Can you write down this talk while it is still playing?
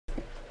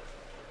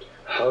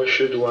how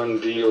should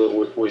one deal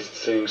with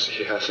things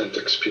he hasn't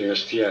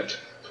experienced yet?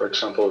 For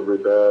example,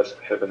 rebirth,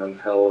 heaven and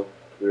hell,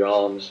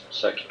 realms,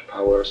 psychic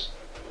powers.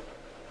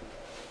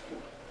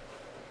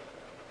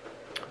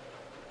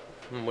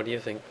 What do you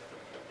think?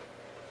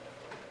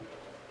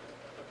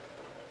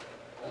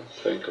 I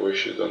think we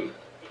shouldn't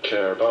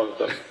care about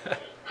them.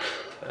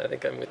 I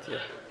think I'm with you.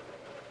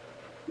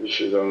 You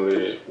should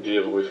only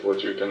deal with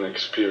what you can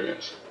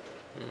experience.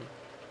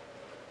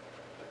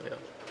 Yeah.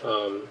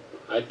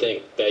 I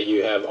think that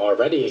you have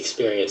already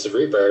experienced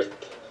rebirth,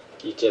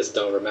 you just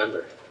don't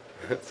remember.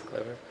 That's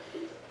clever.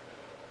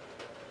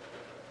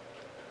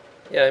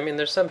 Yeah, I mean,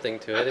 there's something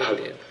to it.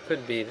 It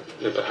could be.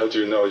 Yeah, but how do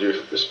you know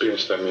you've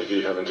experienced them if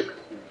you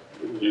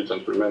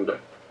don't remember?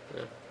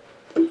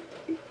 Yeah.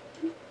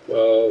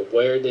 Well,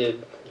 where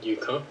did you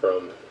come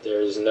from?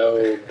 There's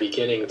no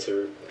beginning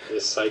to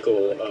this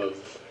cycle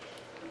of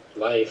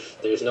life.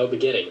 There's no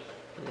beginning,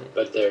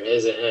 but there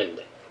is an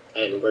end.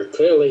 And we're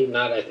clearly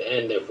not at the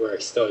end if we're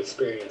still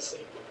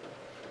experiencing.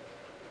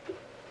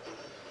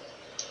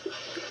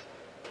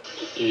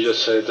 You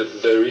just said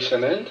that there is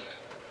an end?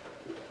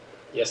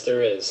 Yes,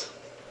 there is.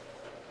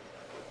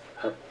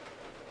 I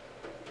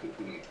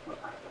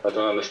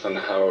don't understand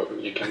how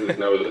you can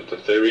know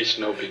that there is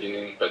no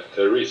beginning, but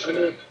there is an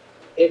end.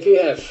 If you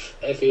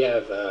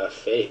have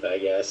faith, I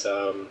guess.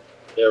 I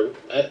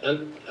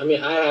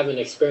mean, I haven't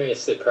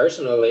experienced it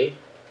personally,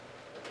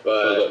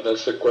 but Well,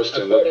 that's the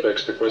question. That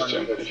begs the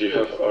question. If you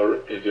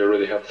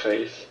already have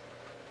faith,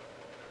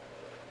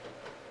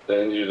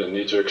 then you don't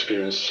need to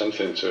experience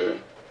something to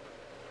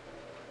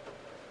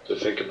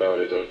think about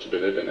it or to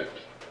believe in it.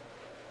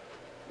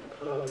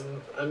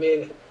 I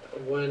mean,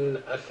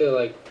 when I feel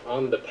like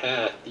on the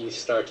path, you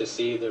start to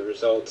see the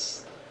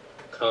results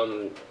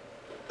become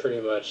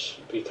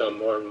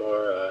more and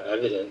more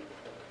evident,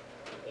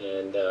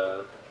 and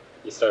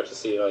you start to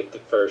see like the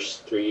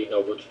first three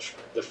noble,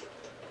 the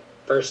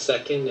first,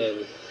 second,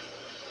 and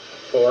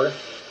fourth,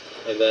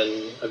 and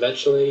then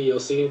eventually you'll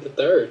see the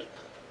third.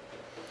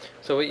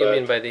 So what you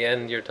mean by the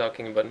end, you're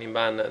talking about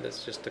Nibbana,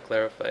 that's just to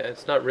clarify.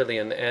 It's not really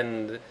an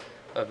end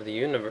of the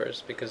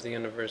universe, because the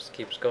universe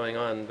keeps going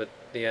on, but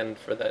the end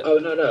for that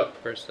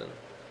person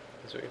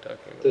is what you're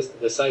talking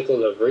about. The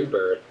cycle of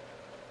rebirth.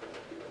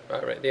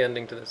 Right, the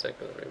ending to the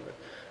cycle of rebirth.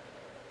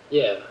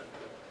 Yeah.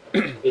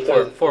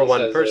 Because for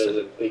one person.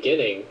 There's a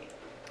beginning.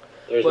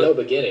 There's no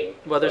beginning.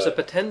 Well, there's a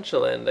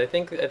potential end. I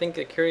think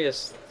the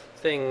curious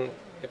thing,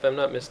 if I'm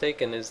not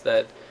mistaken, is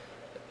that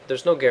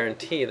there's no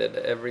guarantee that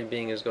every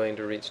being is going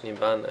to reach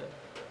Nibbana.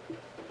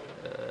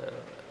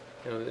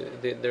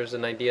 There's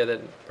an idea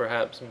that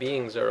perhaps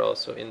beings are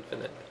also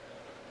infinite,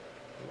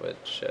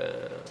 which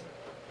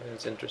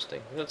is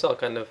interesting. It's all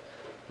kind of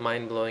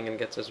mind-blowing and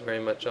gets us very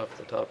much off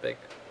the topic.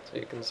 So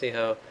you can see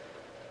how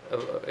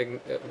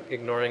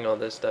ignoring all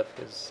this stuff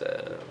is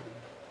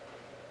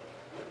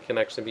can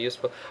actually be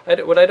useful.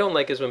 What I don't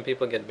like is when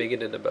people get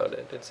bigoted about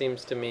it. It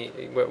seems to me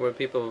where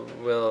people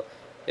will,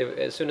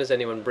 as soon as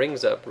anyone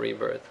brings up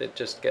rebirth, it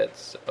just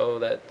gets,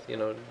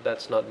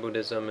 that's not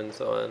Buddhism and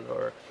so on.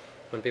 Or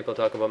when people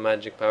talk about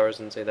magic powers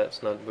and say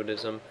that's not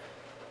Buddhism.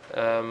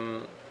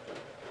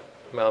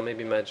 Well,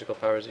 maybe magical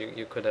powers,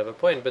 you could have a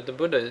point, but the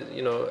Buddha,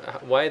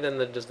 why then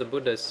does the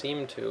Buddha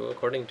seem to,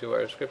 according to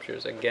our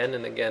scriptures, again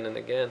and again and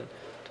again,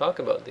 talk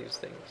about these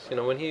things?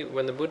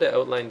 When the Buddha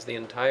outlines the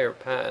entire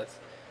path,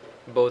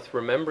 both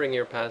remembering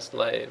your past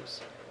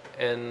lives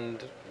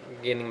and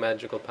gaining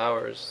magical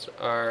powers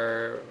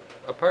are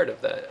a part of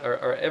that,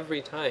 are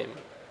every time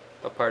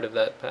a part of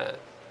that path.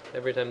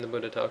 Every time the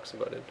Buddha talks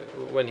about it,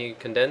 when he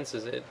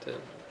condenses it,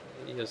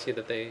 you'll see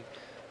that they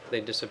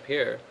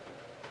disappear.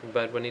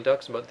 But when he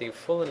talks about the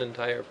full and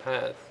entire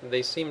path,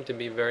 they seem to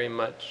be very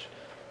much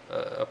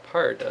a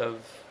part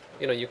of,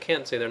 you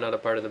can't say they're not a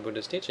part of the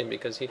Buddha's teaching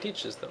because he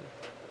teaches them.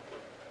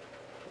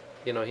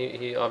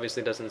 He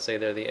obviously doesn't say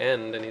they're the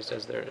end, and he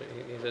says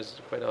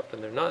quite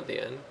often they're not the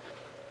end,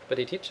 but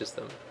he teaches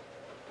them.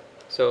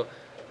 So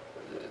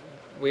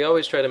we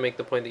always try to make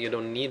the point that you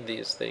don't need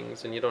these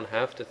things and you don't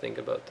have to think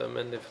about them,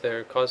 and if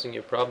they're causing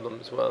you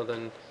problems, well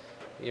then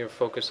you're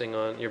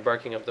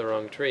barking up the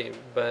wrong tree.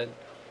 But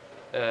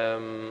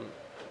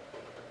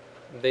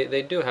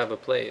they do have a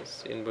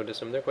place in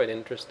Buddhism. They're quite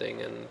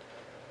interesting, and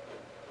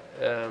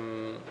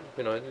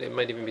it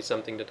might even be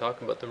something to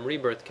talk about them.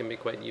 Rebirth can be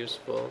quite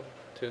useful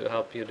to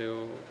help you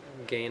to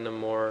gain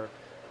an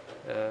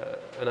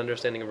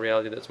understanding of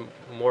reality that's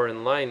more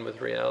in line with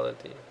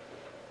reality,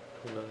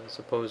 as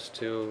opposed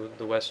to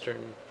the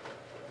Western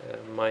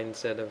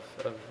mindset of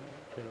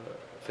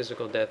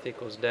physical death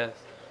equals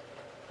death,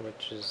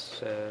 which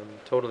is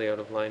totally out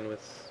of line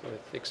with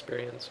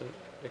experience and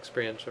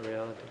experiential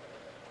reality.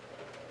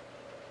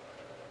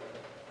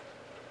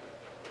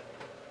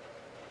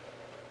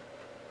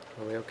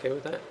 Are we okay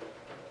with that?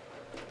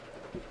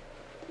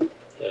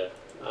 Yeah.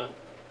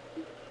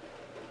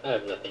 I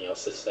have nothing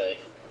else to say.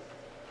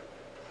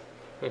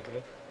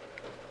 Okay.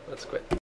 Let's quit.